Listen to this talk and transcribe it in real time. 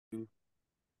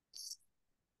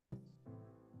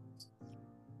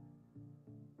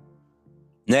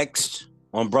Next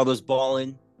on Brothers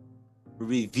Ballin', we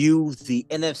review the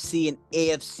NFC and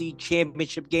AFC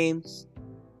championship games,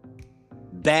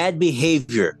 bad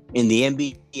behavior in the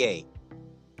NBA,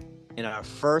 and our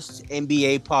first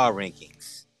NBA power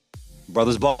rankings.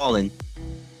 Brothers Ballin'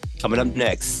 coming up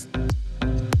next.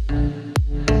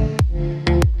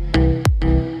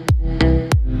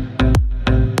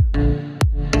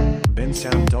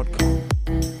 bensound.com.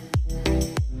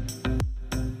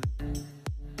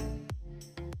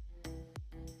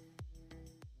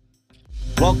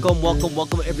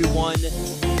 Welcome, everyone.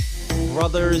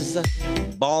 Brothers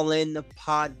Ballin'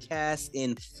 podcast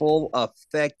in full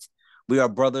effect. We are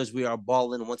brothers. We are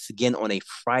balling once again on a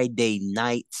Friday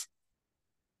night.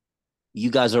 You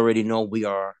guys already know we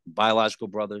are biological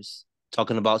brothers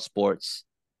talking about sports.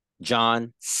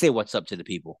 John, say what's up to the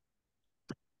people.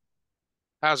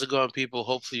 How's it going, people?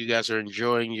 Hopefully, you guys are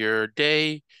enjoying your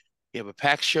day. We have a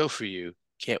packed show for you.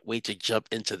 Can't wait to jump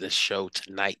into this show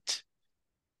tonight.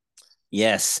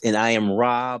 Yes, and I am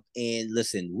Rob. And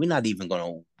listen, we're not even going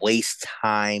to waste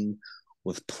time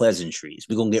with pleasantries.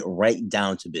 We're going to get right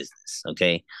down to business,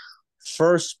 okay?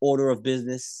 First order of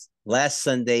business. Last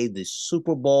Sunday, the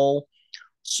Super Bowl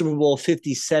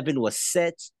 57 was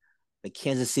set. The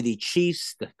Kansas City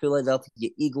Chiefs, the Philadelphia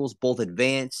Eagles both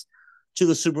advanced to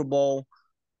the Super Bowl.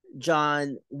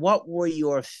 John, what were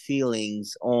your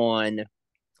feelings on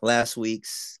last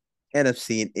week's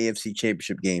NFC and AFC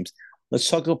championship games? Let's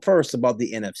talk first about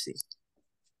the NFC.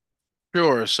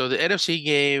 Sure. So the NFC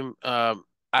game,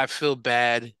 I feel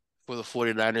bad for the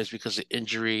 49ers because of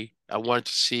injury. I wanted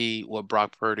to see what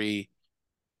Brock Purdy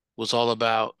was all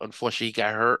about. Unfortunately, he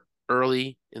got hurt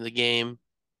early in the game,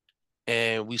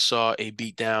 and we saw a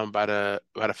beatdown by the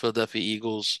Philadelphia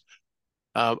Eagles.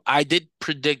 I did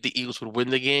predict the Eagles would win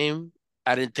the game.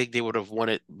 I didn't think they would have won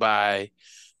it by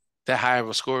that high of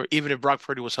a score. Even if Brock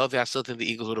Purdy was healthy, I still think the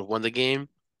Eagles would have won the game.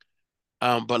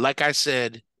 But like I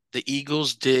said, the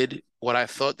Eagles did what I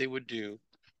thought they would do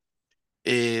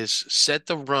is set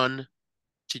the run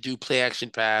to do play action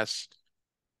pass.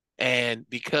 And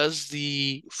because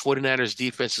the 49ers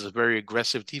defense is a very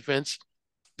aggressive defense,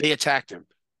 they attacked him.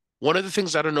 One of the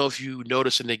things I don't know if you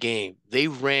noticed in the game, they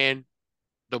ran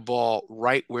the ball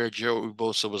right where Joey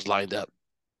Bosa was lined up.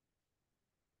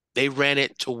 They ran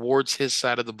it towards his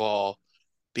side of the ball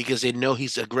because they know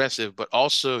he's aggressive, but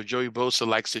also Joey Bosa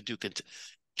likes to do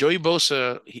Joey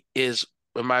Bosa is,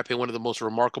 in my opinion, one of the most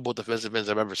remarkable defensive ends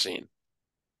I've ever seen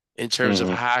in terms of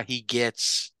how he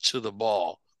gets to the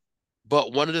ball.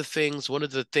 But one of the things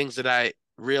that I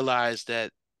realized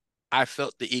that I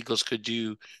felt the Eagles could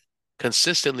do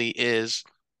consistently is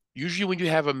usually when you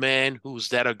have a man who's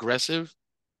that aggressive,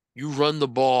 you run the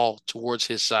ball towards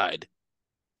his side.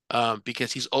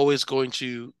 Because he's always going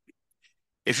to,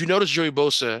 if you notice Joey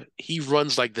Bosa, he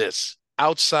runs like this,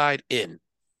 outside in.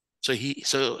 So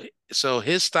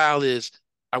his style is,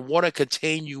 I want to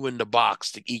contain you in the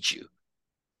box to eat you.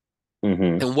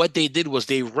 Mm-hmm. And what they did was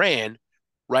they ran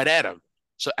right at him.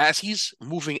 So as he's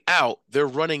moving out, they're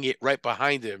running it right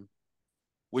behind him,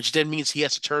 which then means he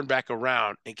has to turn back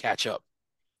around and catch up.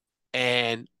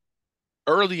 And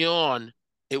early on,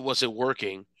 it wasn't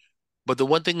working. But the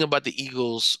one thing about the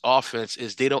Eagles offense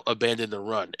is they don't abandon the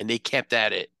run, and they kept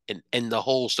at it, and the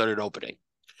hole started opening.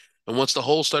 And once the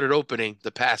hole started opening,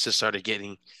 they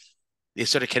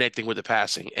started connecting with the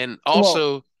passing. And Well,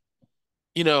 also,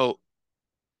 you know,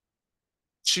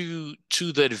 to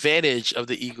the advantage of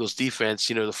the Eagles defense,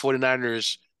 the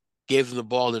 49ers gave them the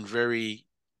ball in very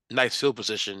nice field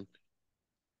position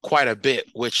quite a bit,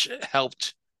 which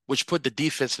put the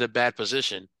defense in a bad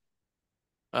position.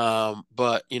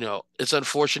 But it's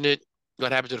unfortunate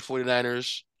what happened to the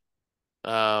 49ers.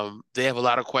 They have a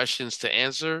lot of questions to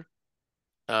answer.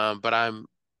 But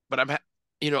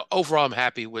overall I'm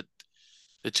happy with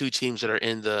the two teams that are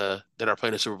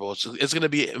playing the Super Bowl. So it's going to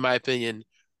be, in my opinion,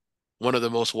 one of the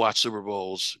most watched Super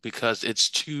Bowls because it's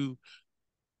two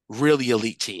really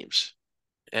elite teams.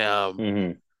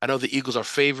 mm-hmm. I know the Eagles are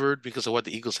favored because of what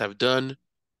the Eagles have done.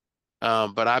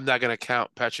 But I'm not going to count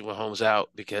Patrick Mahomes out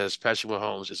because Patrick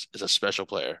Mahomes is a special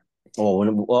player. Well,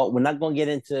 we're not going to get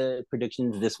into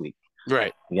predictions this week.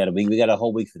 Right. We got a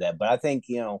whole week for that. But I think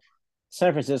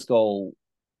San Francisco.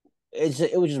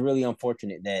 It was just really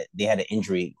unfortunate that they had an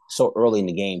injury so early in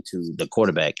the game to the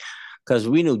quarterback because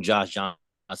we knew Josh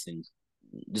Johnson.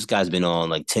 This guy's been on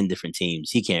like 10 different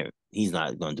teams. He's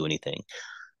not going to do anything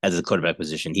as a quarterback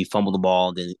position. He fumbled the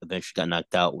ball, then eventually got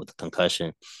knocked out with a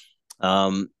concussion.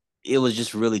 It was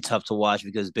just really tough to watch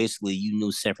because basically you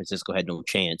knew San Francisco had no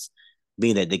chance,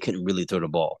 being that they couldn't really throw the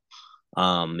ball.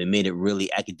 It made it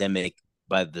really academic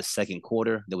by the second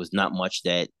quarter. There was not much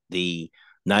that the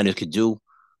Niners could do.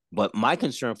 But my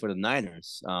concern for the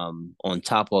Niners, on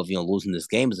top of losing this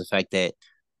game, is the fact that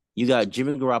you got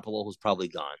Jimmy Garoppolo, who's probably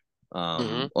gone.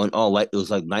 Hmm. On all like it was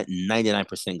like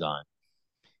 99% gone.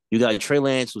 You got Trey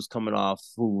Lance, who's coming off,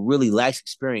 who really lacks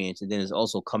experience, and then is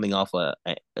also coming off a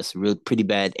real pretty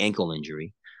bad ankle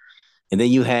injury. And then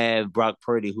you have Brock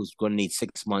Purdy, who's going to need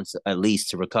 6 months at least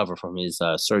to recover from his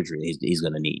surgery he's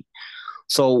going to need.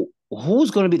 So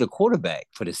who's going to be the quarterback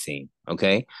for this team?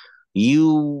 Okay,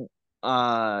 you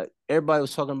everybody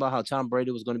was talking about how Tom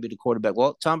Brady was going to be the quarterback.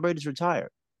 Well, Tom Brady's retired.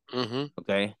 Hmm.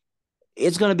 Okay,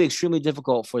 it's going to be extremely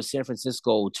difficult for San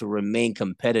Francisco to remain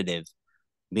competitive,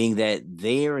 being that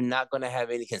they're not going to have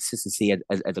any consistency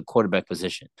at the quarterback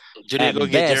position. Did they go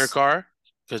At get Derek best, Carr?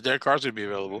 Because Derek Carr's gonna be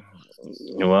available.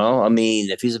 well, I mean,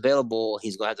 if he's available,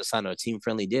 he's going to have to sign a team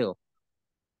friendly deal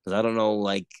because I don't know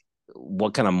like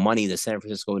what kind of money the San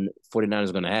Francisco 49ers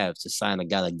are going to have to sign a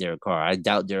guy like Derek Carr. I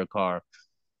doubt Derek Carr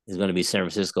is going to be San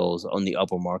Francisco's on the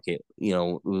upper market,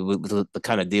 with the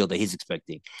kind of deal that he's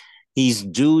expecting. He's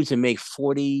due to make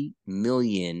 40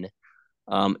 million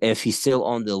if he's still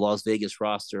on the Las Vegas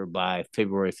roster by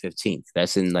February 15th.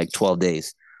 That's in like 12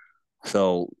 days.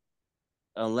 So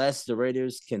unless the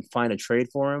Raiders can find a trade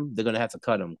for him, they're gonna have to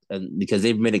cut him, and because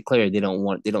they've made it clear they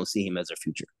don't see him as their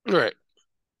future. Right.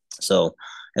 So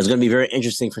it's gonna be very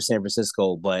interesting for San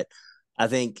Francisco, but I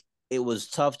think it was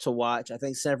tough to watch. I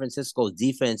think San Francisco's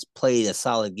defense played a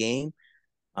solid game.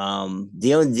 They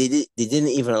didn't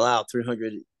even allow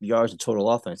 300 yards of total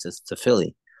offenses to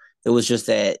Philly. It was just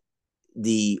that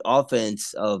the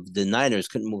offense of the Niners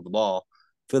couldn't move the ball.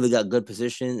 Philly got good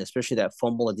position, especially that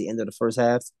fumble at the end of the first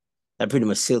half. That pretty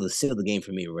much sealed the game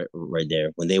for me right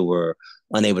there when they were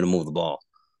unable to move the ball.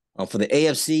 For the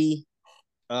AFC,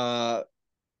 uh,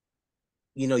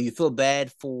 you feel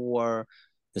bad for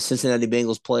the Cincinnati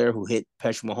Bengals player who hit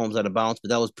Patrick Mahomes out of bounds, but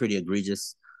that was pretty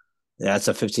egregious. That's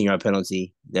a 15-yard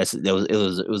penalty.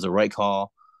 It was the right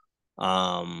call.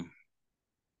 Um,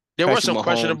 There were Patrick some Mahomes.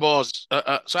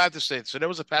 questionables. So I have to say, so there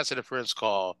was a pass interference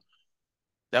call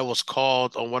that was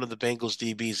called on one of the Bengals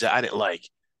DBs that I didn't like.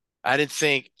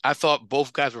 I thought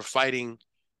both guys were fighting.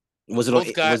 Was it on,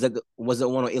 Both guys, was it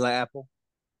one on Eli Apple?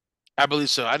 I believe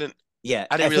so. Yeah,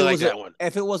 I didn't really like that one.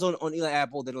 if it was on Eli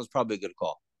Apple, then it was probably a good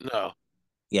call. No,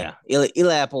 Yeah, Eli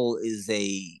Apple is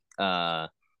a no,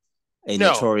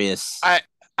 notorious. I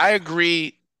I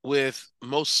agree with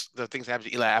most of the things that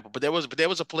happened to Eli Apple, but there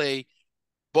was a play.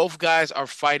 Both guys are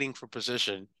fighting for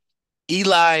position.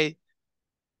 Eli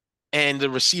and the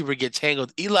receiver get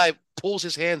tangled. Eli pulls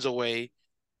his hands away,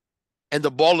 and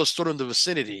the ball is still in the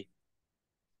vicinity,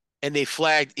 and they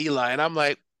flagged Eli. And I'm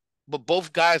like, but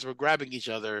both guys were grabbing each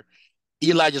other.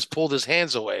 Eli just pulled his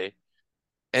hands away,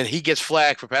 and he gets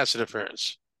flagged for pass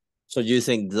interference. So do you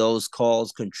think those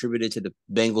calls contributed to the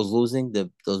Bengals losing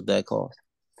those bad calls?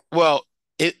 Well,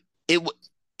 it it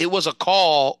it was a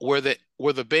call where the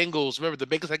Bengals, remember the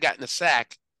Bengals had gotten a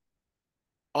sack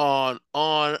on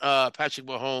Patrick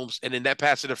Mahomes, and then that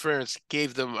pass interference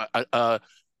gave them a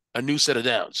new set of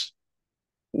downs,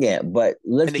 Yeah, but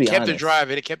let's and it be kept the honest. drive,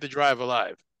 and it kept the drive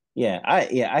alive.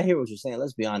 I hear what you're saying.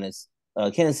 Let's be honest.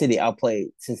 Kansas City outplayed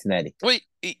Cincinnati. Wait,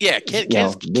 yeah, They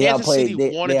Kansas City outplayed they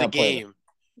wanted the outplayed them.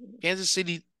 game. Kansas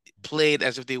City played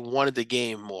as if they wanted the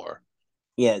game more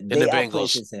Yeah, than the they outplayed Bengals.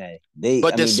 Cincinnati. But I mean,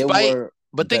 they despite, were a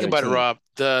but think better about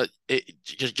it,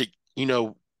 team.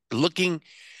 Rob. Looking.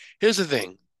 Here's the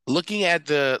thing. Looking at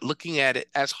it,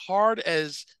 as hard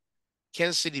as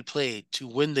Kansas City played to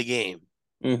win the game,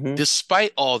 Hmm.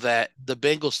 despite all that, the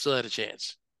Bengals still had a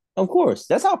chance. Of course,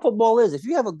 that's how football is. If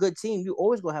you have a good team, you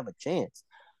always gonna have a chance.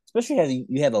 Especially if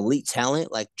you have elite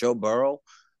talent like Joe Burrow,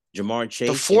 Jamar The Chase.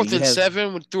 I mean, fourth you and have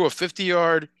seven threw a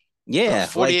 50-yard, yeah, like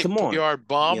 48 come on, yard you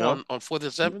bomb know, on fourth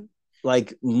and seven.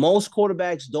 like most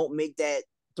quarterbacks don't make that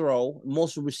throw.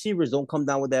 Most receivers don't come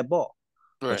down with that ball.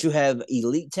 But Right. you have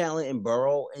elite talent in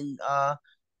Burrow and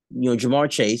Jamar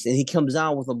Chase, and he comes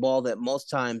down with a ball that most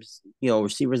times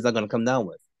receivers not going to come down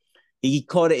with. He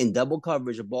caught it in double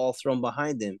coverage, a ball thrown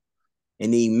behind him,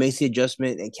 and he makes the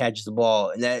adjustment and catches the ball,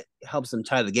 and that helps them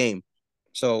tie the game.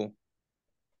 So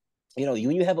when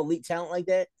you have elite talent like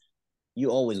that,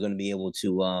 you're always going to be able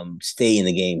to stay in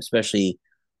the game, especially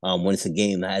when it's a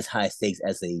game that has high stakes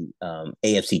as a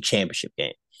AFC Championship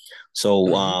game. So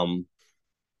Hmm.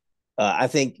 I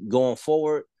think going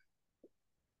forward,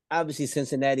 obviously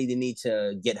Cincinnati they need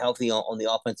to get healthy on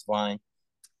the offensive line.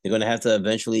 They're going to have to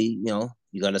eventually, you're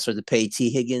going to start to pay T.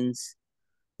 Higgins.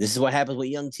 This is what happens with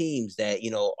young teams that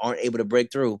aren't able to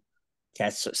break through.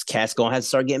 Cats gonna have to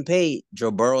start getting paid.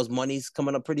 Joe Burrow's money's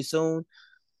coming up pretty soon.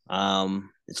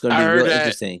 It's going to I be heard real that.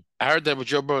 interesting. I heard that with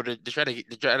Joe Burrow, they try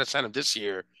to sign him this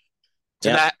year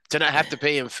Yep. to not have to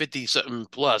pay him 50 something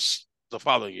plus the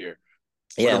following year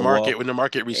Yeah. Well, when the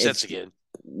market resets it's again.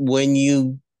 when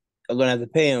you are going to have to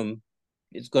pay him,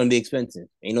 it's going to be expensive.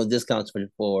 Ain't no discounts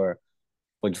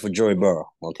for Joey Burrow.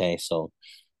 Okay, so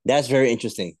that's very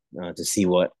interesting to see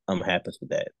what happens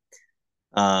with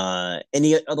that.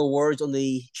 Any other words on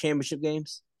the championship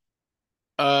games?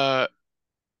 Uh,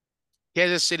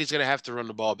 Kansas City's gonna have to run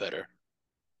the ball better.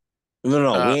 No,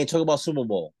 no, no. We Uh, ain't talking about Super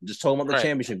Bowl. Just talking about the right.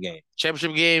 championship game.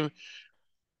 Championship game.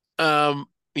 Um,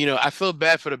 I feel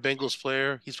bad for the Bengals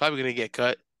player. He's probably gonna get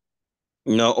cut.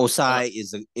 No, Uh, Osai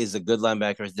is a good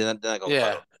linebacker. They're not gonna cut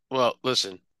yeah. him. Well,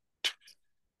 listen,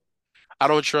 I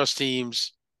don't trust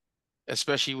teams,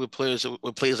 especially with players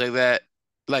like that.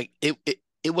 Like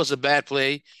it was a bad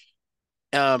play.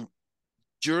 Um,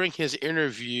 During his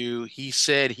interview, he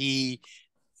said he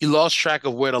lost track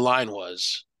of where the line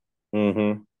was,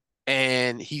 Mm-hmm.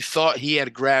 and he thought he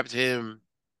had grabbed him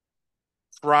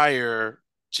prior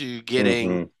to Mm-hmm.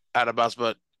 getting out of bounds,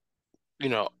 but you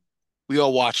know, we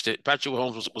all watched it. Patrick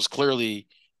Mahomes was clearly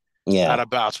out Yeah. of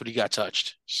bounds when he got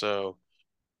touched. So,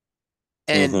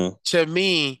 and Mm-hmm. to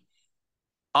me,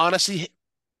 honestly,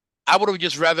 I would have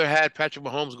just rather had Patrick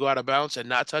Mahomes go out of bounds and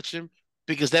not touch him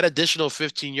because that additional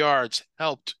 15 yards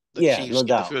helped the Yeah, Chiefs no get the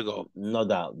doubt. field goal. No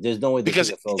doubt. There's no way they kick Because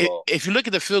a field goal. if you look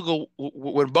at the field goal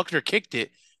when Buckner kicked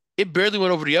it, it barely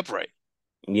went over the upright.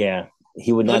 Yeah,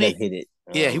 he would He not only, have hit it.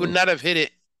 yeah, he would not have hit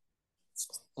it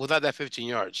without that 15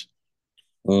 yards.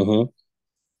 Mm-hmm.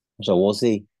 So we'll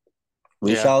see.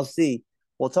 We Yeah. shall see.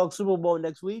 We'll talk Super Bowl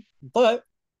next week, but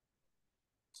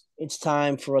it's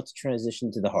time for us to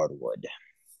transition to the hardwood.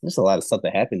 There's a lot of stuff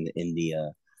that happened in the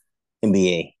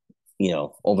NBA,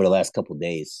 over the last couple of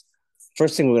days.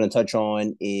 First thing we're going to touch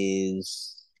on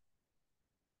is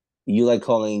you like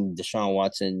calling Deshaun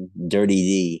Watson Dirty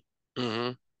D. Hmm.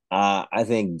 I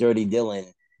think Dirty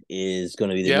Dylan is going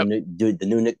to be Yep. the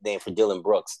new nickname for Dylan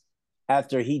Brooks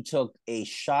after he took a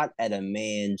shot at a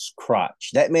man's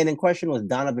crotch. That man in question was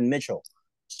Donovan Mitchell,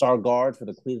 star guard for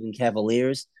the Cleveland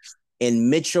Cavaliers, and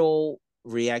Mitchell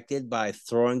reacted by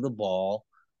throwing the ball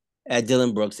at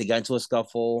Dylan Brooks. They got into a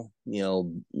scuffle.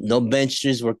 No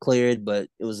benches were cleared, but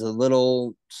it was a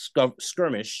little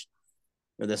skirmish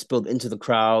that spilled into the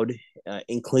crowd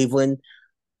in Cleveland.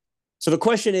 So the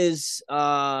question is,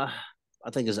 I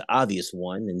think is an obvious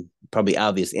one and probably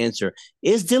obvious answer.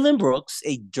 Is Dylan Brooks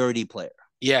a dirty player?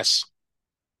 Yes.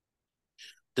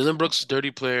 Dylan Brooks,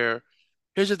 dirty player.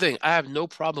 Here's the thing. I have no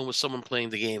problem with someone playing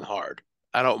the game hard.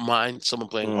 I don't mind someone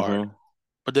playing hard, Mm-hmm.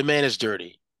 but the man is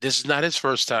dirty. This is not his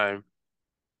first time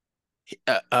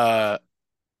uh, uh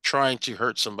trying to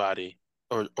hurt somebody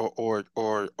or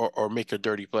make a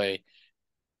dirty play.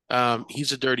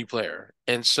 He's a dirty player.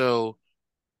 And so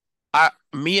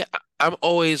I'm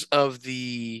always of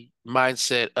the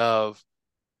mindset of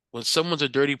when someone's a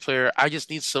dirty player, I just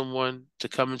need someone to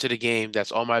come into the game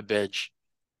that's on my bench,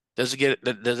 doesn't get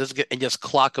and just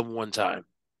clock him one time.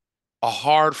 A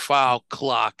hard foul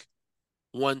clock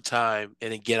one time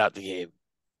and then get out the game.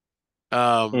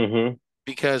 Um, Mm-hmm.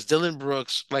 because Dylan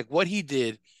Brooks, like what he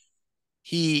did,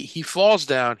 he falls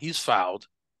down, he's fouled,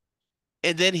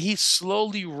 and then he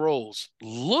slowly rolls,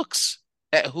 looks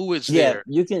at who is Yeah, there,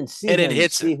 you can see and then him,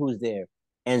 hits see him, who's there,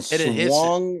 and and then hits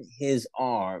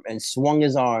him. swung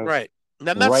his arm Right. And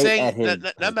I'm not right saying at his I'm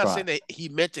his not saying crotch. that he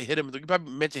meant to hit him. He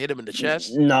probably meant to hit him in the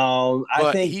chest, No, I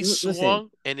but think. he Listen, swung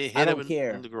and it I hit him don't in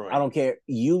care. the I groin. don't care.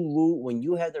 You lose when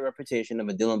you have the reputation of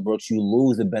a Dylan Brooks. You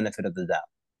lose the benefit of the doubt.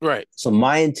 Right. So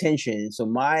my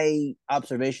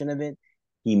observation of it,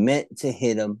 he meant to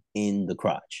hit him in the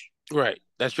crotch. Right.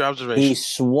 That's your He observation.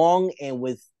 swung and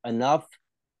with enough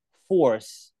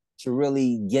force to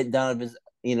really get Donovan's,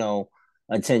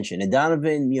 attention. And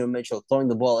Donovan, Mitchell throwing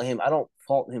the ball at him, I don't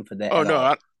fault him for that Oh at no,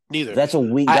 all. neither. That's a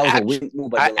weak. I That was a actually weak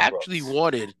move by I Dylan actually Brooks.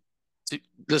 wanted to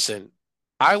listen.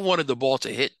 I wanted the ball to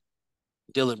hit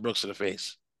Dylan Brooks in the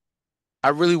face. I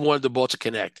really wanted the ball to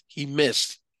connect. He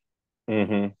missed.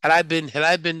 Mm-hmm. Had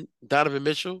I been Donovan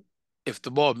Mitchell, if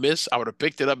the ball missed, I would have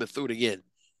picked it up and threw it again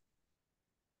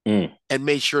Mm. and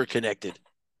made sure it connected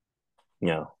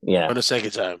Yeah. Yeah. on the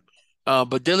second time.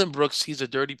 But Dylan Brooks, he's a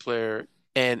dirty player.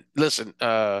 And listen,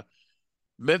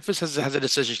 Memphis has a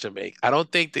decision to make. I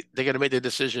don't think that they're going to make the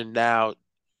decision now.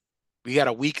 We got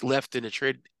a week left in the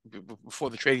trade before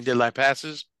the trading deadline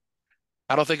passes.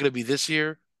 I don't think it'll be this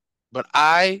year, but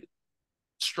I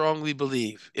strongly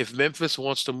believe if Memphis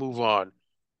wants to move on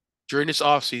during this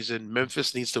offseason,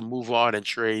 Memphis needs to move on and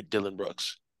trade Dylan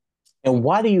Brooks. And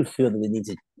why do you feel that they need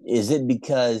to? Is it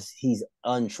because he's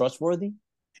untrustworthy?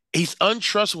 He's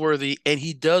untrustworthy and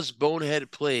he does bonehead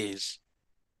plays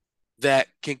that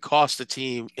can cost the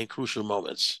team in crucial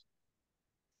moments.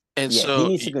 And Yeah, he so,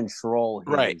 needs to control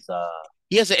right, his.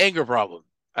 he has an anger problem.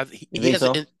 You He think has,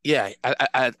 so? yeah,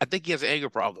 I think he has an anger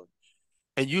problem.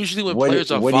 And usually when Where do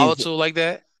players are where do you volatile like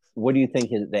that, where do you think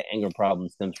the anger problem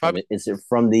stems from? probably Is it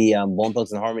from the Bone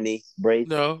Thugs and Harmony braids?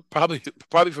 no, probably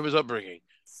from his upbringing.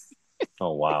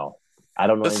 Oh wow, I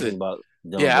don't know anything Listen, about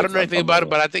Dylan yeah, I don't Brooks' know anything about it, upbringing.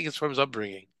 but I think it's from his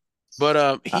upbringing. But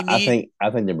I think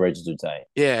the braids are too tight.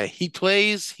 yeah,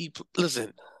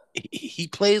 listen, he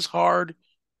plays hard,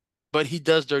 but he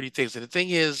does dirty things. And the thing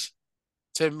is,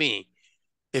 to me,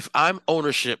 if I'm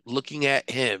ownership looking at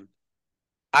him,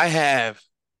 I have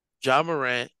John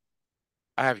Morant,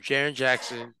 I have Jaren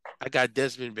Jackson, I got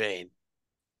Desmond Bain.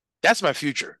 That's my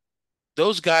future.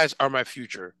 Those guys are my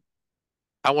future.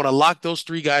 I want to lock those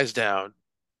three guys down,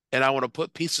 and I want to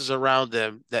put pieces around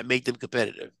them that make them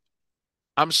competitive.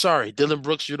 I'm sorry, Dylan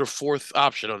Brooks, you're the fourth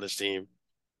option on this team.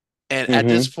 And at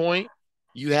this Mm-hmm. point,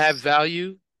 you have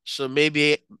value. So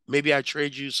maybe I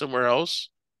trade you somewhere else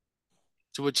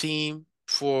to a team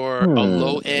for a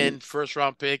low Hmm. end first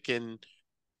round pick and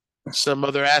some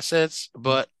other assets.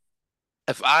 But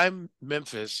if I'm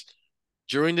Memphis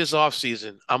during this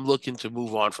offseason, I'm looking to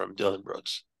move on from Dylan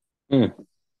Brooks. Hmm.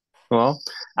 Well,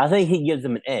 I think he gives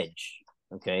them an edge.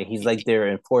 Okay, he's like their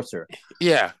enforcer.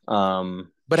 Yeah.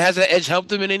 Um. But has that edge helped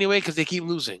them in any way? Because they keep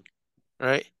losing,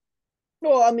 right?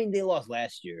 Well, I mean, they lost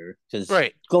last year because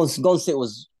Right. Golden State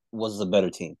was a better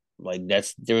team. Like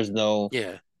there was no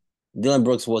Yeah. Dylan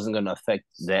Brooks wasn't going to affect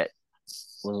that.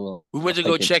 Wasn't We gonna went to go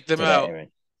affect it check them to that out, area.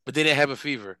 but they didn't have a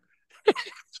fever.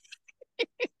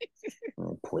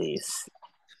 Oh, please.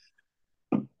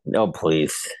 No,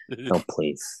 please. No,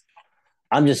 please.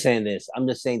 I'm just saying this. I'm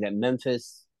just saying that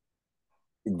Memphis,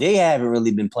 they haven't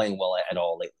really been playing well at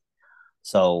all lately.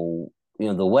 So,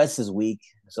 the West is weak.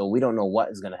 So we don't know what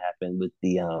is going to happen with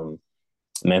the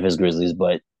Memphis Grizzlies.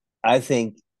 But I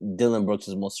think Dylan Brooks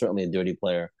is most certainly a dirty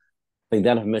player. I think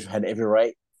Donovan Mitchell had every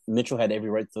right. Mitchell had every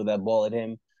right to throw that ball at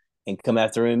him and come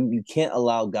after him. You can't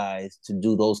allow guys to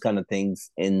do those kind of things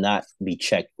and not be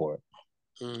checked for it.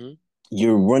 Hmm.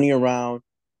 You're running around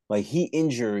like he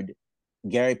injured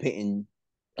Gary Payton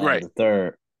Right. the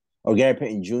third or Gary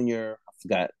Payton Jr. I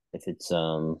forgot if it's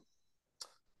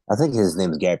I think his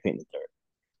name is Gary Payton the third,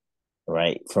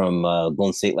 right? From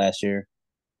Golden State last year.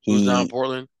 Who's down in He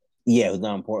Portland? Yeah, it was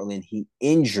down in Portland.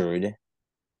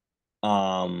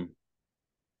 Um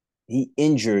he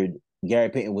injured Gary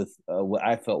Payton with what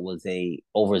I felt was a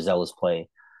overzealous play.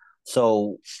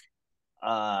 So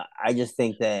I just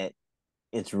think that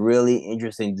it's really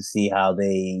interesting to see how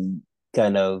they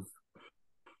kind of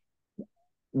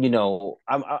I'm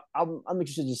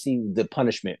interested to see the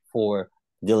punishment for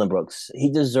Dylan Brooks.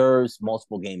 He deserves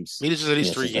multiple games, He just at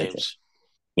least three suspension. games.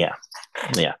 Yeah,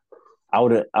 yeah, I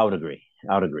would agree.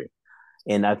 I would agree,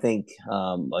 and I think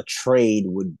a trade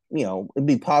would it'd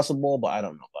be possible, but I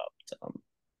don't know about.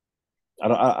 I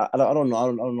don't know. I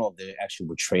don't know if they actually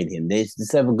would trade him. They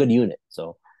just have a good unit,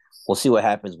 so we'll see what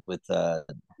happens with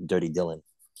Dirty Dylan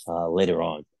later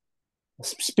on.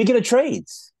 Speaking of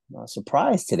trades,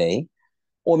 surprise today,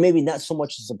 or maybe not so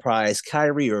much a surprise.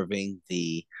 Kyrie Irving,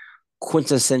 the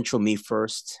quintessential me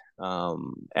first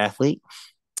athlete,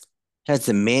 has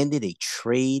demanded a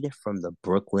trade from the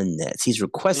Brooklyn Nets. He's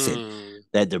requested Mm,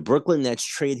 that the Brooklyn Nets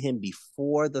trade him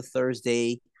before the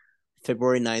Thursday,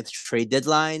 February 9th trade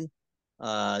deadline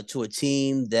to a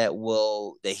team that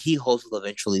he hopes will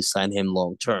eventually sign him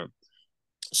long term.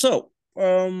 So,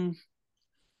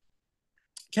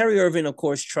 Kyrie Irving, of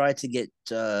course, tried to get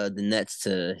the Nets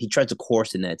to. He tried to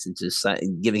coerce the Nets into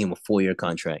giving him a 4-year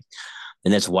contract. The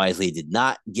Nets wisely did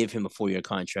not give him a 4-year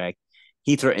contract.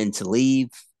 He threatened to leave,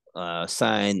 get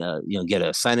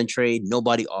a sign and trade.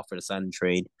 Nobody offered a sign and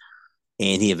trade,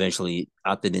 and he eventually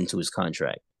opted into his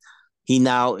contract. He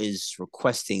now is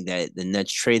requesting that the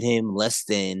Nets trade him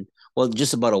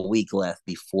just about a week left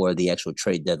before the actual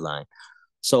trade deadline.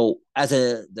 So, as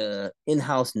the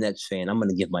in-house Nets fan, I'm going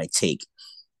to give my take.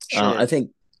 Uh, I sure.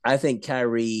 think I think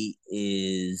Kyrie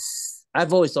is.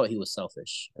 I've always thought he was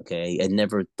selfish. Okay, I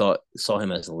never saw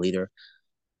him as a leader.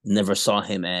 Never saw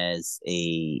him as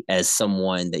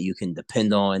someone that you can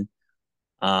depend on.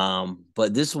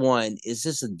 But this one is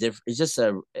just a different. It's just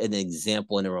an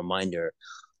example and a reminder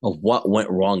of what went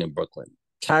wrong in Brooklyn.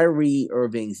 Kyrie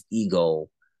Irving's ego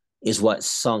is what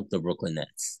sunk the Brooklyn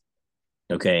Nets.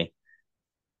 Okay,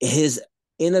 his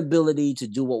inability to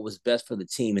do what was best for the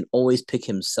team and always pick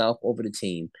himself over the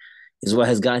team is what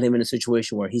has gotten him in a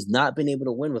situation where he's not been able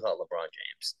to win without LeBron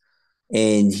James.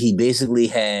 And he basically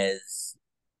has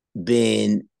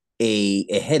been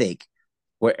a headache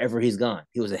wherever he's gone.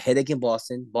 He was a headache in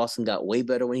Boston. Boston got way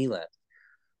better when he left,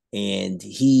 and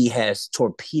he has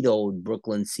torpedoed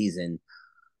Brooklyn's season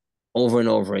over and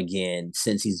over again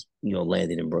since he's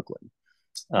landed in Brooklyn.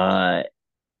 Uh,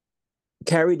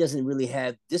 Kyrie doesn't really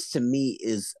have this. To me,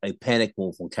 is a panic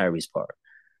move on Kyrie's part.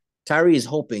 Kyrie is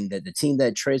hoping that the team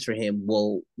that trades for him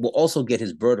will also get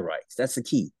his bird rights. That's the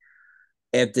key.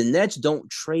 If the Nets don't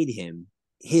trade him,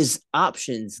 his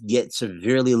options get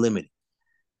severely limited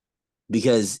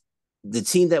because the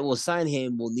team that will sign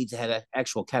him will need to have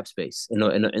actual cap space in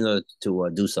order to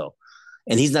do so.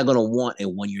 And he's not going to want a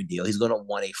 1 year deal. He's going to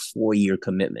want a 4 year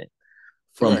commitment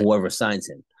from Right. whoever signs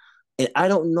him. And I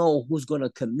don't know who's going to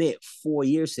commit 4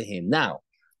 years to him. Now,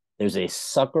 there's a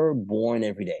sucker born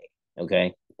every day.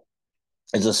 Okay.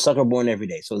 There's a sucker born every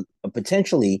day. So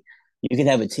potentially, you can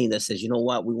have a team that says, you know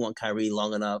what, we want Kyrie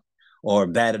long enough or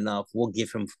bad enough. We'll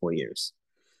give him 4 years.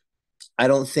 I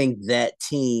don't think that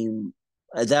team,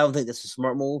 I don't think that's a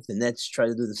smart move. The Nets try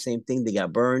to do the same thing. They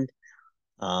got burned.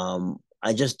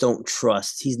 I just don't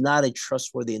trust. He's not a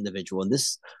trustworthy individual. And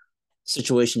this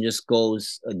situation just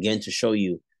goes again to show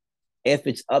you if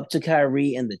it's up to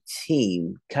Kyrie and the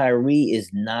team, Kyrie is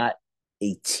not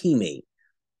a teammate.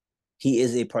 He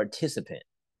is a participant.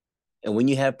 And when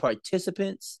you have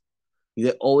participants,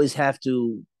 you always have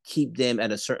to keep them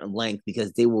at a certain length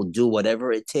because they will do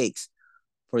whatever it takes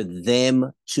for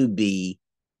them to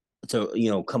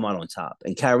come out on top.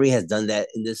 And Kyrie has done that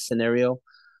in this scenario.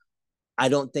 I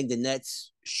don't think the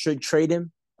Nets should trade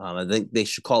him. I think they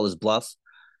should call his bluff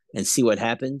and see what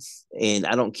happens. And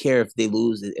I don't care if they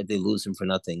lose him for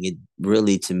nothing. It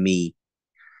really, to me,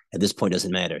 at this point,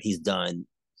 doesn't matter. He's done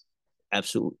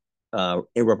absolute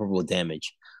irreparable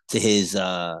damage to his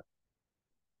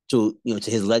to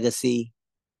his legacy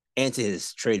and to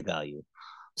his trade value.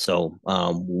 So,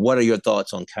 what are your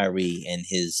thoughts on Kyrie and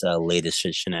his latest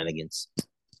shenanigans?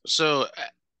 So,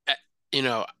 uh, you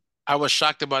know, I was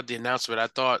shocked about the announcement. I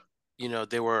thought,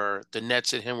 the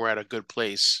Nets and him were at a good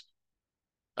place.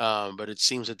 But it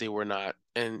seems that they were not.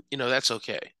 And, that's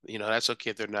okay. That's okay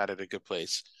if they're not at a good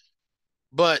place.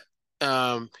 But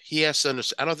he has to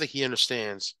understand. I don't think he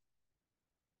understands.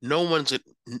 No one's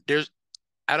there's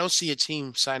I don't see a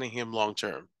team signing him long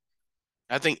term.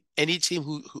 I think any team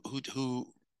who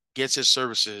gets his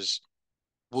services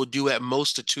will do at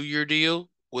most a 2 year deal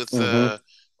with Mm-hmm. a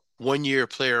 1 year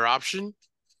player option,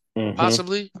 Mm-hmm.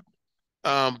 possibly.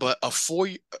 But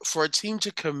for a team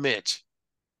to commit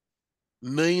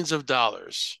millions of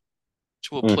dollars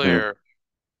to a Mm-hmm. player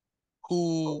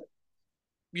who,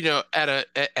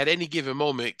 at any given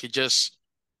moment could just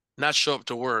not show up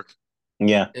to work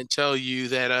Yeah. and tell you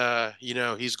that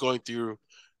he's going through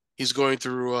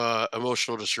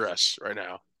emotional distress right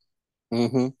now.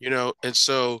 Mm-hmm. And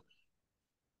so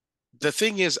the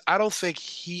thing is, I don't think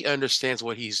he understands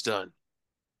what he's done.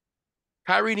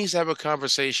 Kyrie needs to have a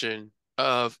conversation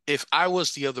of if I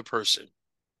was the other person,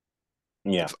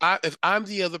 Yeah. if I'm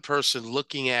the other person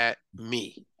looking at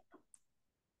me,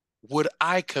 would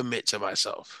I commit to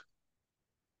myself?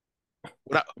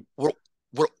 Would I would,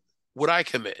 would, would I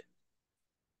commit?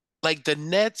 Like the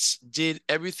Nets did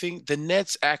everything. The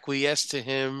Nets acquiesced to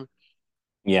him.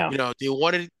 Yeah. They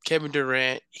wanted Kevin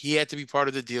Durant. He had to be part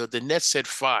of the deal. The Nets said,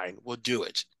 "Fine, we'll do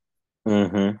it."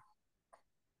 Mm-hmm.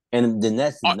 And the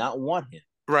Nets did Uh, not want him.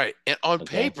 right. And on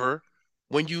Okay. paper,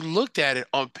 when you looked at it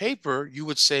on paper, you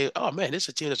would say, "Oh man, this is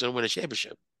a team that's going to win a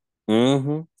championship."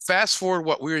 Mm-hmm. Fast forward,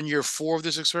 what we're in year 4 of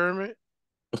this experiment.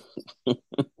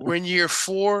 We're in year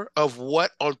 4 of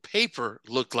what on paper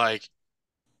looked like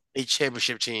a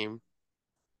championship team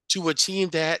to a team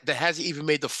that hasn't even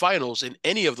made the finals in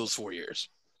any of those 4 years.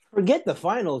 Forget the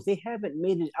finals. They haven't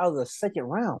made it out of the second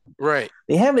round. Right.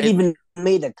 They haven't And, even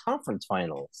made the conference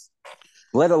finals,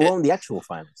 let and alone the actual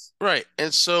finals. right.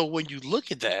 And so when you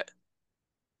look at that,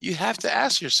 you have to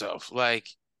ask yourself, like,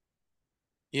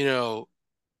 you know,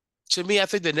 to me, I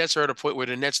think the Nets are at a point where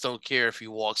the Nets don't care if he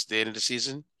walks at the end of the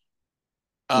season.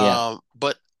 Yeah.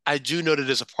 But I do know that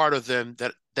there's a part of them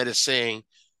that is saying,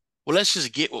 well, let's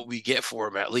just get what we get for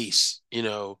him at least.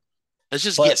 Let's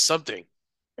just get But something.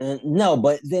 no,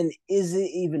 but then is it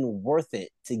even worth it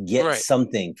to get Right.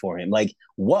 something for him? Like,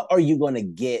 what are you going to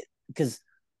get? Because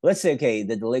let's say, okay,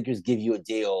 that the Lakers give you a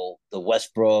deal, the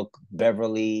Westbrook,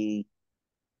 Beverly,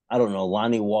 I don't know,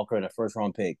 Lonnie Walker, and a first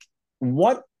round pick.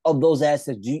 What of those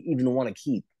assets do you even want to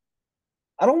keep?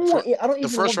 I don't For want. I don't the even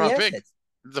first want the round pick, assets.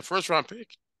 the first round pick,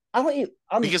 I don't.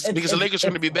 I'm because the Lakers are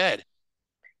going to be bad.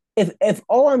 if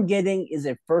all I'm getting is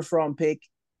a first round pick,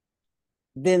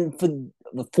 then for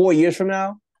the 4 years from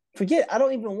now, forget. I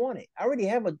don't even want it. I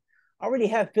already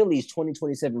have Philly's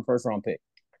 2027 first round pick.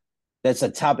 That's a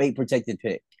top 8 protected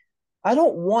pick. I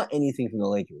don't want anything from the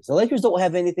Lakers. The Lakers don't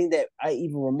have anything that I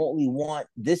even remotely want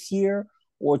this year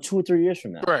or 2 or 3 years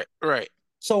from now. Right, right.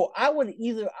 So I would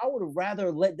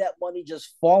rather let that money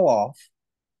just fall off,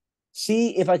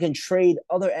 see if I can trade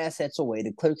other assets away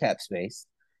to clear cap space,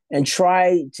 and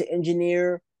try to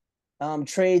engineer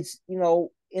trades,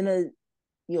 in a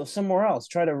somewhere else.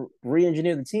 Try to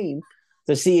re-engineer the team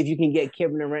to see if you can get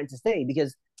Kevin Durant to stay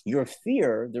because your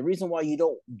fear, the reason why you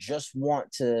don't just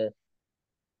want to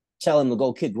tell him to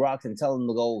go kick rocks and tell him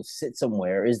to go sit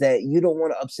somewhere is that you don't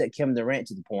want to upset Kevin Durant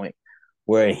to the point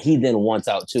where he then wants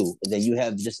out too. And then you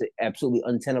have just an absolutely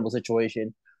untenable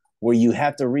situation where you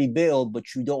have to rebuild, but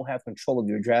you don't have control of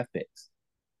your draft picks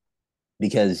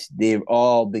because they've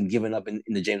all been given up in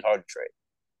the James Harden trade.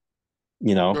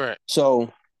 You know, Right.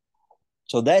 so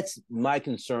that's my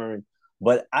concern.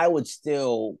 But I would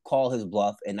still call his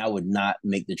bluff, and I would not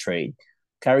make the trade.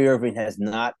 Kyrie Irving has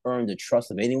not earned the trust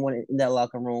of anyone in that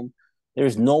locker room.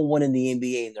 There's no one in the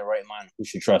NBA in their right mind who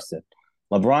should trust him.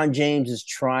 LeBron James is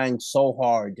trying so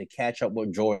hard to catch up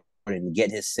with Jordan and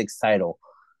get his sixth title.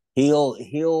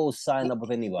 He'll sign up with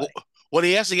anybody. Well,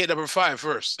 he has to get number five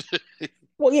first.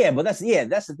 Well, yeah, but that's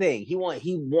the thing. He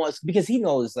wants because he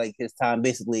knows like his time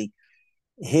basically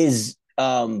his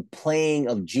playing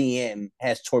of GM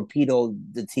has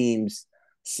torpedoed the team's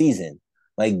season.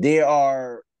 Like they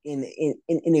are in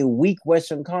a weak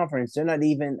Western Conference, they're not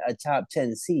even a top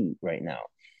 10 seed right now.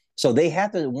 So they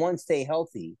have to one stay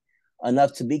healthy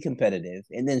enough to be competitive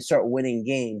and then start winning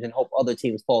games and hope other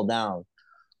teams fall down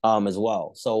as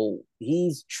well. So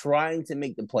he's trying to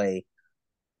make the play.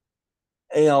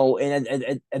 And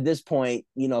at this point,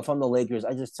 if I'm the Lakers,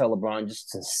 I just tell LeBron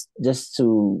just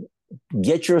to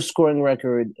get your scoring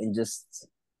record and just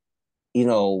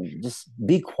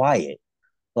be quiet.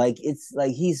 Like it's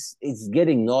like it's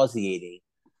getting nauseating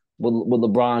with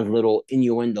LeBron's little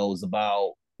innuendos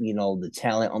about the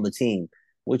talent on the team,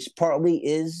 which partly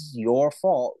is your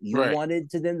fault. You Right. wanted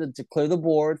to them to clear the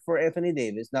board for Anthony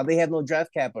Davis. Now they have no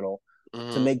draft capital to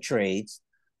Hmm. make trades.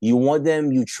 You want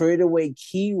them. You traded away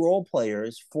key role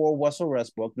players for Russell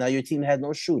Westbrook. Now your team has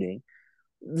no shooting.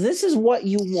 This is what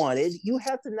you wanted. You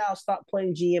have to now stop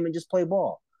playing GM and just play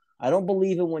ball. I don't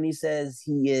believe it when he says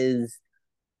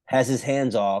has his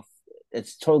hands off.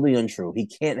 It's totally untrue. He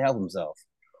can't help himself.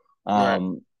 Right.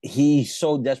 He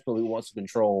so desperately wants to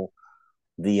control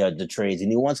the trades,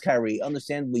 and he wants Kyrie.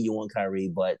 Understandably, you want Kyrie,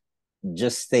 but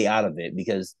just stay out of it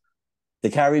because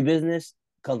the Kyrie business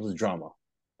comes with drama.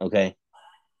 Okay,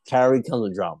 Kyrie comes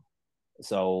with drama.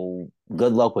 So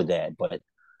good luck with that. But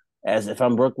as if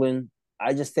I'm Brooklyn,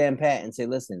 I just stand pat and say,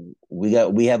 listen, we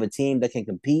have a team that can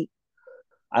compete.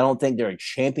 I don't think they're a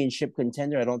championship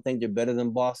contender. I don't think they're better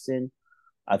than Boston.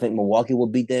 I think Milwaukee will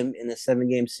beat them in a 7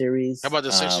 game How series. about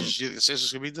the Sixers? You think the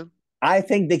Sixers can beat them? I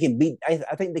think they can beat. I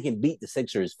think they can beat the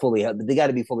Sixers fully. They got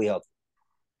to be fully healthy.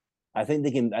 I think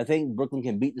they can. I think Brooklyn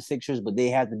can beat the Sixers, but they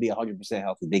have to be 100%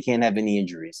 healthy. They can't have any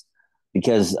injuries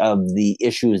because of the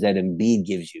issues that Embiid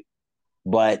gives you.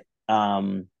 But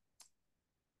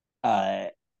uh,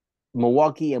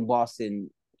 Milwaukee and Boston,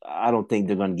 I don't think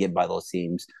they're going to get by those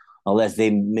teams unless they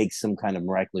make some kind of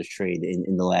miraculous trade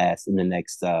in the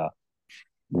next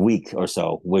week or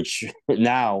so. Which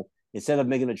now instead of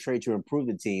making a trade to improve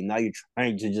the team, now you're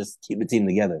trying to just keep the team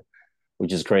together,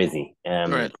 which is crazy.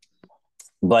 Right.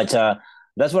 But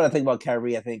that's what I think about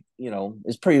Kyrie. I think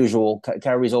it's per usual.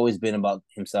 Kyrie's always been about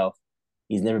himself.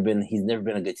 He's never been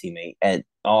a good teammate at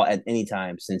any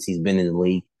time since he's been in the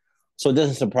league. So it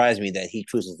doesn't surprise me that he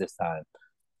chooses this time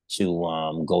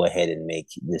to go ahead and make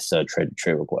this trade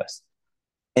request.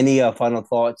 Any final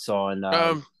thoughts on?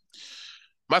 Um,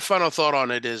 my final thought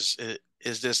on it is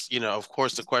this, of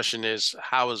course the question is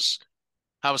how is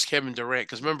Kevin Durant?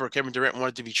 Because remember, Kevin Durant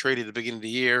wanted to be traded at the beginning of the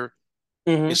year.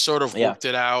 He Mm-hmm. sort of Yeah, worked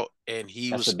it out, and he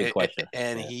that's a was big question.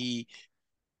 and Yeah. he,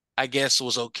 I guess,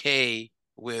 was okay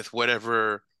with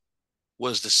whatever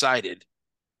was decided.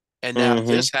 And now Mm-hmm.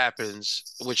 this happens,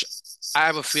 which I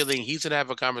have a feeling he's gonna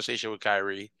have a conversation with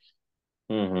Kyrie.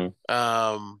 Mm-hmm.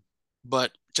 Um,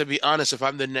 but to be honest, if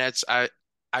I'm the Nets, I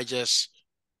just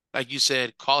like you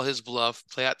said, call his bluff,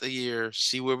 play out the year,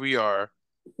 see where we are.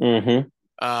 Mm-hmm.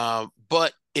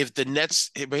 But if the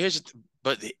Nets,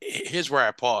 but here's where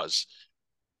I pause.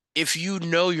 If you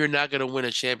know you're not gonna win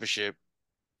a championship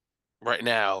right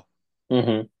now,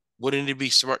 Mm-hmm. wouldn't it be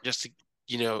smart just to,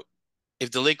 you know,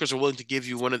 if the Lakers are willing to give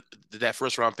you one of that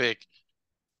first round pick,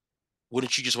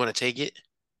 wouldn't you just want to take it?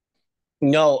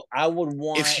 No, I would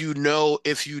want. If you're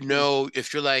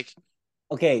like,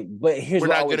 Okay, but here's we're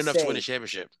what I not good would enough to win a say.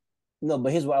 championship. No,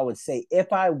 but here's what I would say.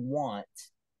 If I want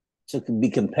to be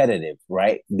competitive,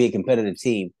 right? Be a competitive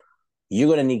team, you're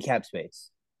going to need cap space.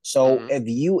 So Hmm.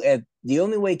 if the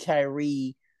only way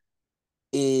Kyrie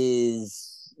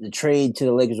is the trade to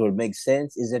the Lakers would make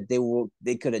sense is if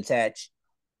they could attach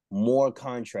more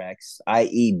contracts,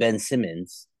 i.e. Ben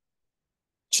Simmons,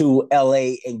 to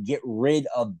LA and get rid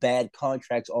of bad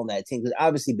contracts on that team. Because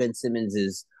obviously Ben Simmons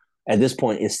is at this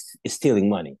point is stealing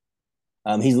money.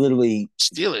 He's literally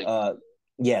Stealing. uh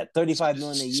yeah, 35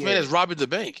 million a This man is year. robbing the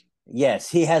bank. Yes,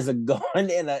 he has a gun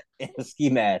and a ski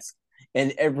mask.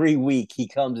 And every week he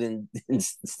comes in and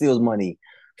steals money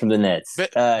from the Nets. Ben,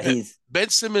 ben, He's Ben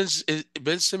Simmons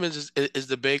is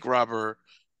the bank robber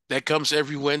that comes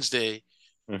every Wednesday.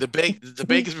 The bank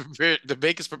is prepared. The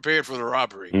bank is prepared for the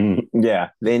robbery. yeah,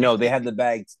 they know they have the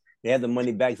bags. They have the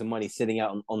money bags of money sitting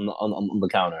out on the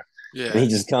counter, and Yeah. he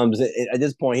just comes. At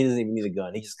this point, he doesn't even need a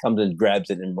gun. He just comes and grabs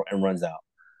it and runs out.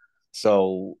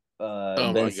 So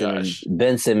Oh my gosh.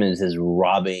 Ben Simmons is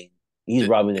robbing. He's Th-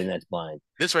 robbing the Nets blind.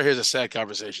 This right here is a sad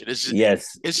conversation.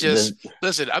 Yes, It's the just,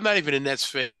 listen, I'm not even a Nets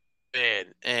fan,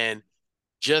 and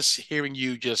just hearing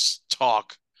you just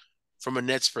talk from a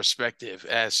Nets perspective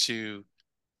as to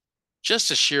just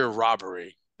the sheer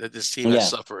robbery that this team has yeah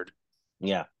suffered,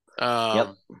 yeah yep.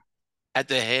 um, at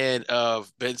the hand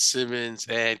of Ben Simmons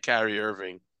and Kyrie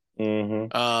Irving. Hmm.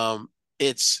 Um,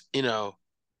 it's,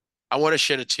 I want to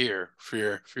shed a tear for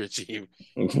your team,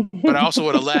 but I also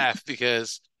want to laugh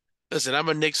because, listen, I'm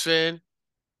a Knicks fan,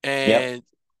 Yep, and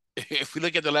if we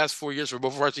look at the last 4 years for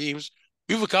both of our teams,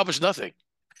 we've accomplished nothing.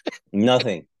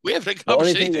 nothing. We haven't The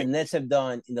only accomplished thing the anything. Nets have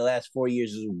done in the last 4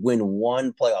 years is win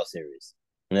one playoff series,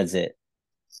 and that's it.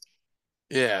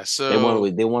 Yeah, so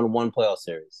They won one playoff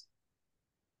series.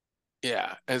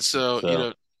 yeah, and so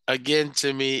So again,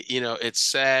 to me, it's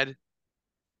sad.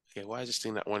 Okay, why is this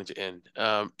thing not wanting to end?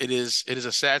 It is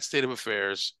a sad state of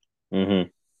affairs. hmm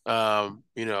Um,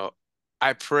 you know,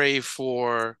 I pray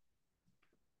for,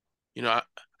 you know, I,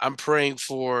 I'm praying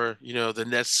for, the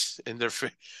Nets and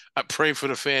I'm praying for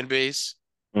the fan base.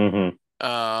 hmm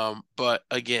But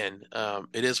again,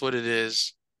 it is what it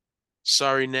is.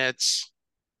 Sorry, Nets.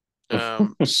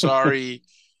 Sorry,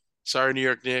 New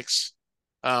York Knicks.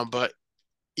 But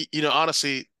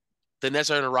honestly, the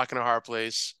Nets are in a rock and a hard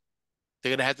place.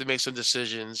 They're gonna have to make some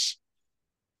decisions.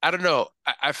 I don't know.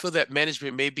 I feel that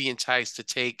management may be enticed to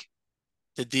take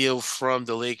the deal from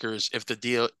the Lakers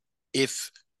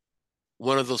if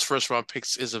one of those first round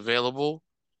picks is available.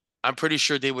 I'm pretty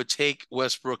sure they would take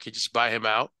Westbrook and just buy him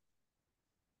out.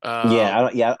 Um,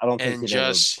 I don't think and he'd ever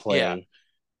just yeah, play.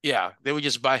 yeah, they would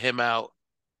just buy him out.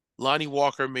 Lonnie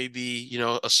Walker may be,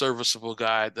 a serviceable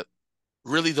guy. That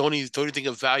really the only thing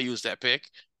of value is that pick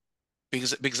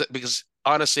because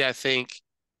honestly, I think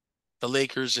the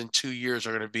Lakers in 2 years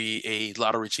are going to be a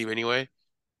lottery team anyway.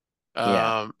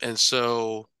 Yeah, And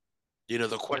so,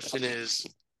 the question is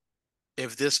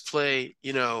if this play,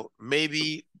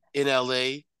 maybe in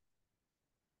LA,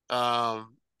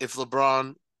 if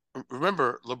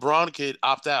remember, LeBron could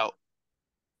opt out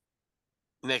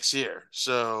next year.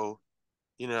 So,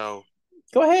 you know,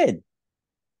 go ahead,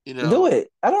 you do know, it.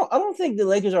 I don't think the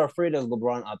Lakers are afraid of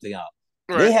LeBron opting out.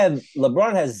 They right. have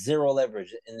LeBron has zero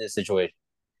leverage in this situation.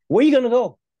 Where are you gonna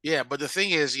go? Yeah, but the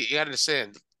thing is, you got to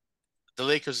understand, the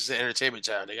Lakers is an entertainment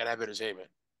town. They got to have entertainment.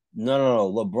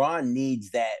 No. LeBron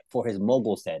needs that for his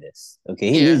mogul status.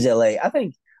 Okay, he Yeah. needs LA. I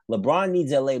think LeBron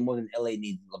needs LA more than LA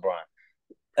needs LeBron.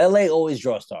 LA always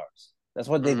draw stars. That's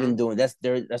what they've Hmm. been doing. That's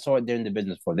what they're in the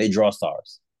business for. They draw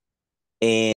stars.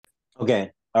 And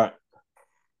okay, all right,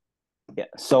 yeah.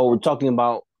 So we're talking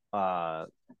about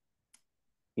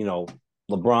you know,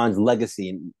 LeBron's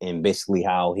legacy and basically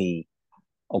how he,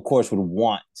 of course, would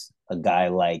want a guy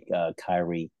like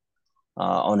Kyrie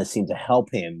on the team to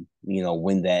help him,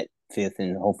 win that fifth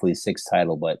and hopefully sixth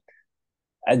title. But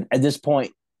at this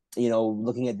point,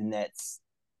 looking at the Nets,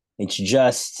 it's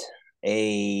just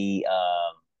a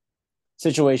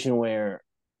situation where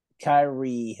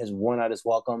Kyrie has worn out his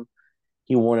welcome.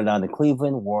 He worn it out in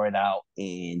Cleveland, wore it out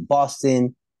in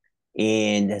Boston,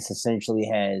 and has essentially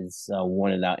has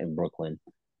worn it out in Brooklyn.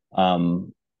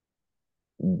 Um,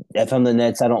 if I'm the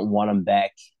Nets, I don't want him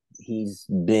back. He's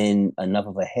been enough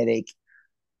of a headache.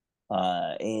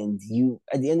 And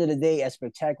at the end of the day, as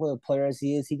spectacular a player as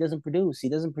he is, he doesn't produce. He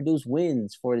doesn't produce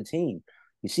wins for the team.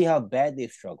 You see how bad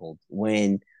they've struggled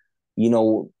when, you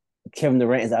know, Kevin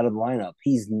Durant is out of the lineup.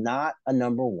 He's not a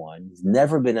number one. He's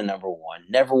never been a number one.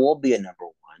 Never will be a number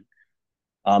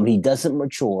one. He doesn't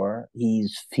mature.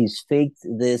 He's faked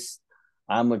this.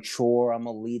 I'm mature. I'm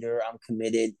a leader. I'm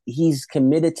committed. He's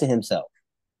committed to himself,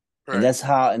 and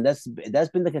Right. that's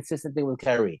been the consistent thing with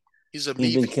Kyrie. He's a He's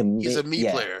me. been He's a commit. me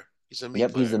Yeah, player. He's a me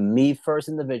yep. He's a player. me first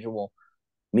individual.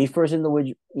 Me first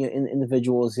individual.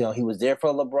 Individuals. He was there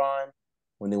for LeBron.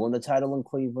 when they won the title in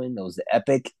Cleveland. It was the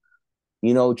epic,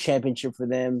 championship for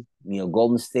them.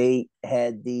 Golden State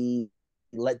had the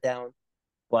letdown,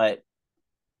 but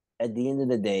at the end of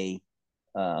the day,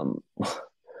 um,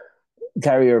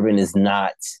 Kyrie Irving is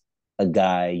not a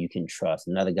guy you can trust,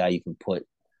 not a guy you can put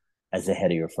as the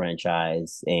head of your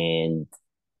franchise. And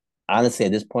honestly,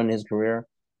 at this point in his career,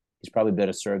 he's probably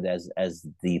better served as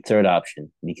the third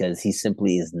option because he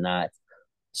simply is not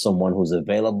someone who's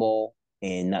available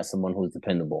and not someone who's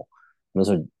dependable. Those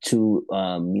are two,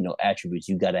 attributes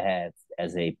you got to have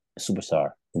as a superstar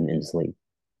in this league.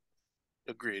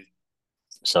 Agreed.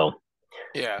 So,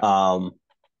 Yeah. um,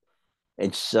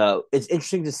 it's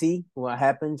interesting to see what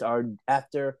happens. Or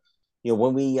after,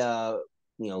 when we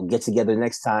get together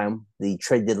next time, the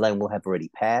trade deadline will have already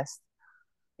passed,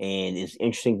 and it's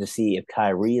interesting to see if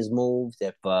Kyrie is moved,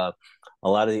 if a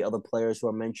lot of the other players who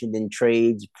are mentioned in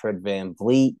trades, Fred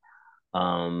VanVleet,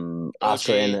 Oscar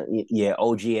OG, and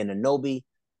OG and Anobi,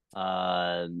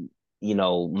 uh,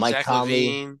 Mike Zach Conley,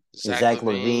 LaVine, Zach Zach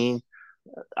LaVine, LaVine.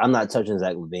 I'm not touching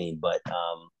Zach LaVine, but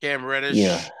Cam yeah,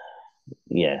 Reddish.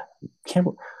 yeah. Cam,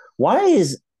 why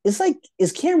is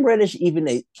Cam Reddish even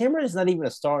a Cam Reddish not even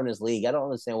a star in this league? I don't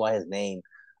understand why his name,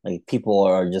 like, people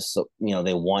are just so,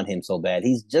 they want him so bad.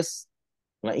 He's just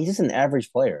an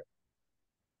average player.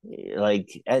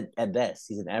 Like, at best,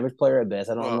 he's an average player at best.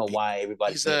 I don't Well, know why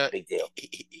everybody's he's making a a big deal.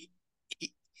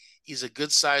 he's a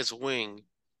good sized wing.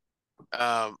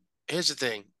 Um, Here's the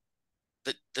thing: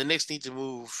 the Knicks need to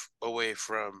move away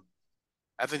from.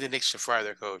 I think the Knicks should fire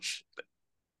their coach.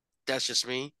 That's just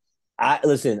me. I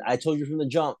listen. I told you from the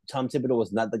jump, Tom Thibodeau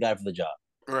was not the guy for the job.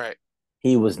 Right,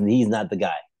 He's not the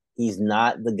guy. He's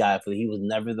not the guy for. He was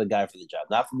never the guy for the job.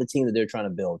 Not for the team that they're trying to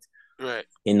build right.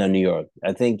 in New York.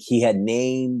 I think he had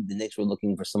named the Knicks were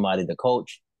looking for somebody to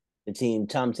coach the team.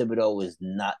 Tom Thibodeau is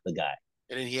not the guy.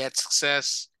 And then he had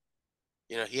success.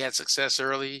 He had success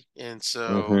early, and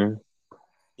so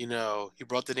Mm-hmm. he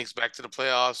brought the Knicks back to the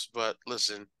playoffs. But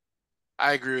listen,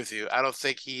 I agree with you. I don't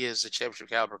think he is a championship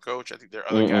caliber coach. I think there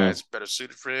are other Mm-mm. guys better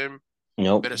suited for him,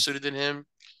 Nope. better suited than him.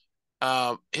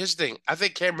 Here's the thing. I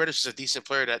think Cam Reddish is a decent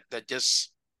player that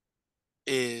just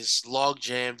is log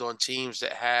jammed on teams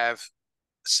that have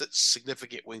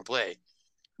significant wing play.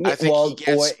 Yeah. I think he Well,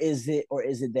 gets or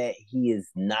is it that he is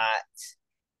not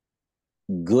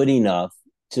good enough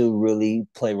to really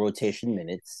play rotation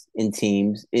minutes in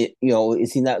teams? Is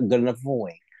he not good enough for a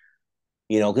wing?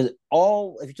 Because if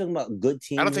you're talking about good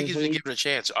I don't teams in think this he's been league, given a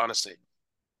chance, honestly.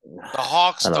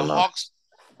 I The don't know. Hawks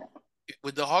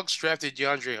when the Hawks drafted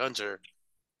DeAndre Hunter,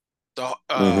 the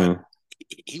Mm-hmm.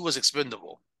 he was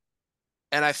expendable.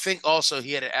 And I think also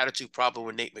he had an attitude problem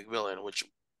with Nate McMillan, which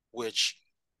Who Cam?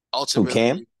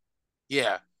 ultimately,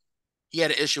 yeah, he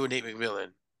had an issue with Nate McMillan.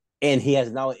 And he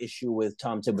has now an issue with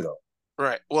Tom Thibodeau.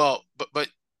 Right. Well, but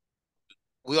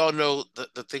we all know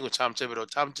the thing with Tom Thibodeau.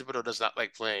 Tom Thibodeau does not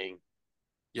like playing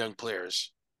young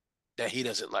players that he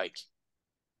doesn't like.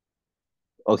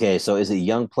 Okay, so is it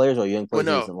young players or young Well, players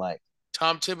he no, doesn't like?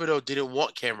 Tom Thibodeau didn't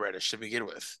want Cam Reddish to begin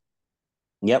with.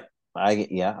 Yep, I know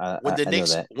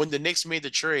that. When the Knicks made the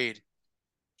trade,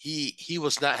 he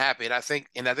was not happy, and I think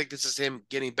this is him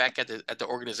getting back at the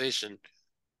organization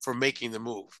for making the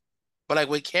move. But like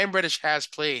when Cam Reddish has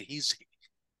played, he's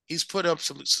put up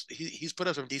he's put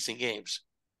up some decent games.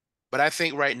 But I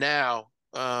think right now,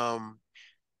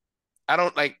 I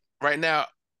don't like right now.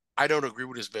 I don't agree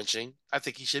with his benching. I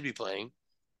think he should be playing.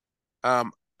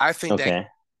 Um, I think that Okay,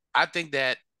 I think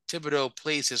that Thibodeau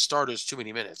plays his starters too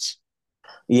many minutes,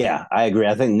 yeah, I agree.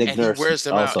 I think Nick and he Nurse wears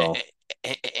them out, also.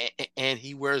 and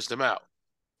he wears them out.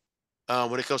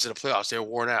 When it comes to the playoffs, they're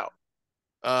worn out.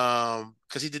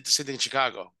 Because he did the same thing in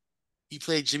Chicago. He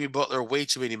played Jimmy Butler way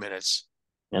too many minutes.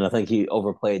 And I think he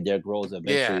overplayed Derrick Rose.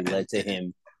 Yeah, Eventually led to and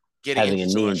him getting having a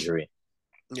injured so knee much. injury.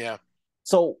 Yeah.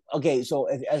 So okay, so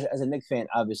as a Knicks fan,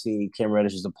 obviously Cam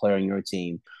Reddish is a player on your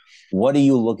team. What are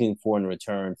you looking for in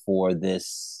return for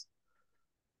this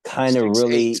kind of 6'8".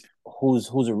 really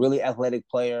who's a really athletic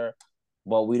player,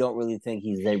 but we don't really think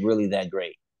he's really that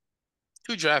great?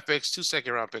 2 draft picks, 2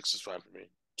 second round picks is fine for me.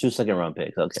 Two second round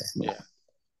picks. Okay. Yeah.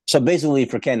 So basically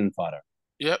for cannon fodder.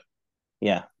 Yep.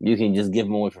 Yeah, you can just give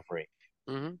them away for free.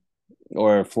 hmm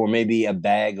Or for maybe a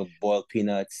bag of boiled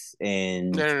peanuts No,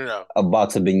 and no, no, no. a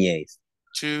box of beignets.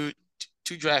 Two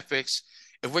two draft picks.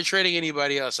 If we're trading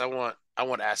anybody else, I want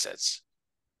assets.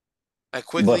 Like But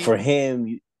quickly, for him,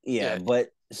 yeah, yeah, but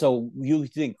so you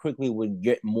think Quickly would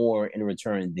get more in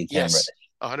return than Cam yes,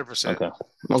 Reddish? 100%. Okay.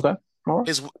 Okay. All right.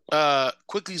 His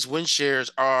Quickly's win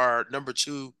shares are number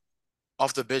two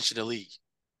off the bench in the league.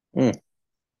 Mm,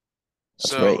 that's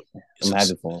So great. I'm so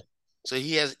happy for him. so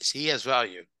he has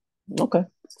value. Okay.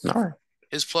 All right.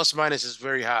 His plus minus is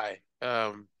very high.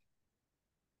 And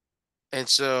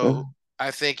so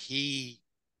I think you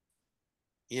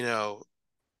know,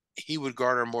 he would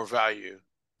garner more value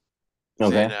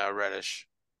than Okay. Reddish.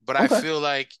 But I Okay. feel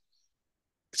like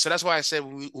so that's why I said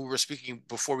when we were speaking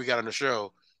before we got on the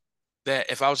show that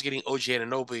if I was getting OG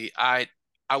Anunoby, I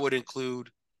would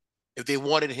include if they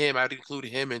wanted him, I'd include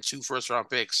him in two first round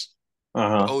picks for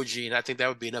Uh-huh. OG, and I think that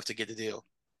would be enough to get the deal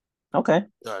Okay.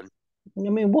 done. I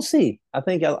mean, we'll see. I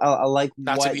think I like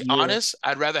Now, to what be you're. honest,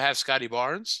 I'd rather have Scotty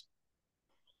Barnes.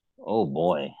 Oh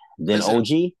boy. Then Listen,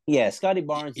 OG. Yeah, Scotty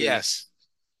Barnes is. yes,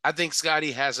 I think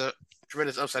Scotty has a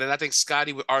tremendous upside, and I think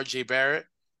Scotty with RJ Barrett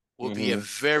will be a Hmm.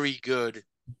 very good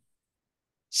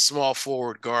small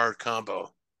forward guard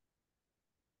combo.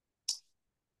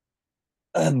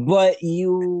 But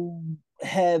you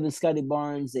have in Scotty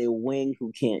Barnes a wing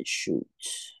who can't shoot.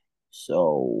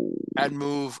 So I'd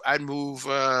move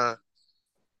Barrett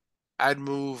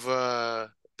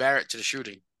to the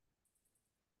shooting.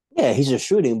 yeah, he's just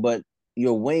shooting, but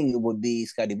your wing would be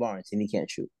Scotty Barnes, and he can't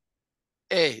shoot.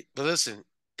 Hey, but listen,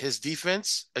 his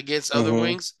defense against other Mm-hmm.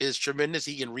 wings is tremendous.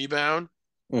 He can rebound.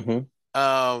 Mm-hmm.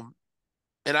 Um,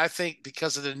 and I think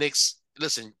because of the Knicks,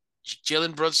 listen,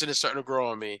 Jalen Brunson is starting to grow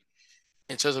on me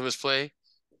in terms of his play.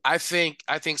 I think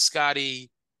Scotty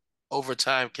over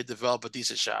time can develop a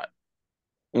decent shot.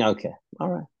 Okay. All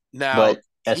right. Now, But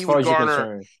as he far would as you're garner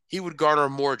concerned, he would garner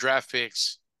more draft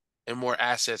picks and more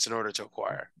assets in order to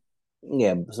acquire.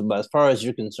 yeah. But as far as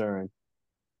you're concerned,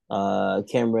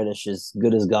 Cam Reddish is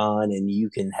good as gone, and you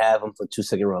can have him for 2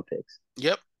 second round picks.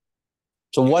 Yep.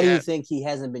 So You why can do you have think he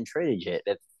hasn't been traded yet?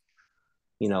 If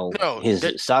no, his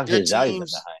stock, their his value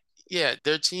is that teams, yeah,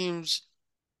 their teams,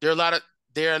 there are a lot of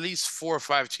there are at least 4 or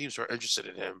 5 teams who are interested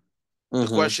in him. high.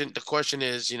 The question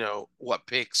is, what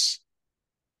picks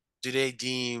do they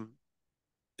deem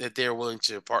that they're willing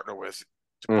to partner with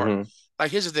to part Mm-hmm.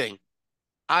 like here's the thing.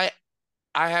 I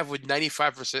I have with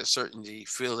 95% certainty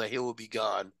feel that he will be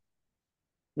gone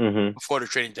Mm-hmm. before the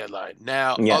trading deadline.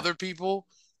 Now, Yeah. other people,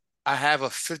 I have a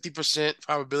 50%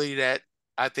 probability that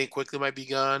I think quickly might be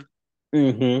gone.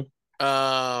 Mm-hmm.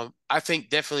 I think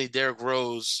definitely Derrick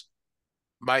Rose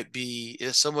might be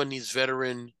if someone needs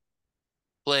veteran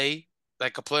play,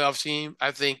 like a playoff team,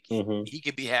 I think Mm-hmm. he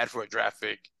could be had for a draft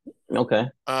pick. Okay.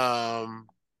 Um,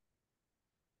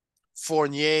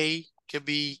 Fournier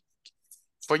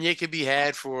Fournier could be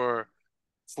had for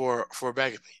a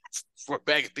bag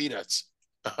of peanuts.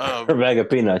 A Um, bag of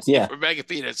peanuts. Yeah. for a bag of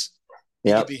peanuts, he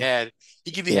could Yep. be had.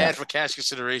 He could be Yeah. had for cash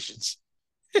considerations.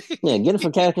 Yeah. Get it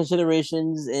for cash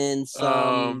considerations and some,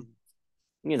 Um,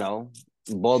 you know,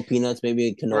 boiled peanuts, maybe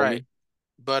a right. cannoli.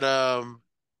 But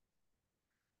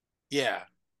yeah.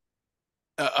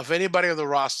 Of anybody on the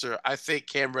roster, I think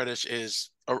Cam Reddish his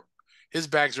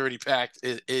bag's already packed.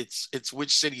 It's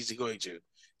which city is he going to?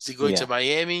 Is he going to Yeah.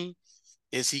 Miami?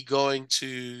 Is he going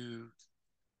to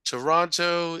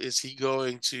Toronto? Is he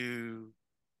going to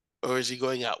or is he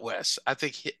going out west? I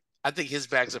think his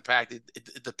bags are packed.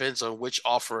 It depends on which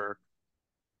offer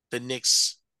the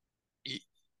Knicks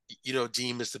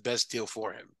deem is the best deal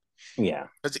for him. Yeah.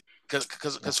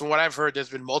 Because from what I've heard, there's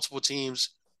been multiple teams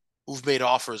who've made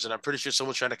offers, and I'm pretty sure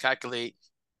someone's trying to calculate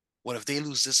what if they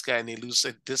lose this guy and they lose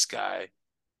this guy,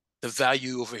 the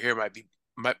value over here might be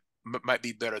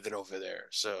better than over there.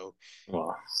 So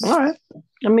Well, all right.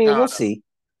 I mean, I we'll don't know. see.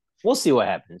 We'll see what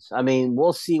happens. I mean,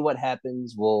 we'll see what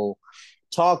happens. We'll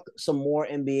talk some more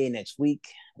NBA next week.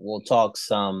 We'll talk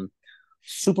some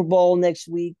Super Bowl next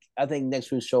week. I think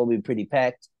next week's show will be pretty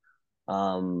packed.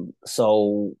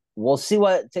 So we'll see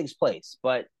what takes place.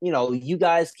 But you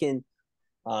guys can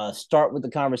start with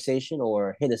the conversation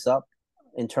or hit us up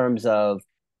in terms of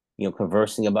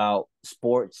conversing about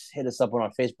sports. Hit us up on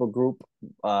our Facebook group,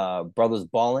 Brothers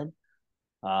Ballin.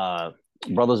 Uh,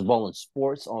 Brothers Ballin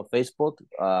Sports on Facebook.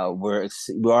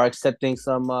 We are accepting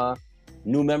some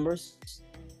new members.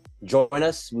 Join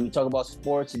us. We talk about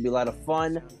sports. It'll be a lot of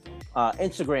fun.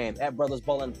 Instagram at Brothers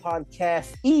Ballin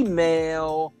Podcast.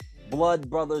 Email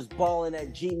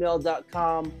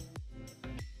bloodbrothersballin@gmail.com.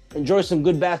 Enjoy some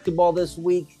good basketball this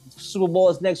week. Super Bowl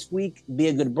is next week. Be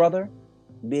a good brother.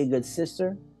 Be a good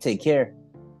sister. Take care.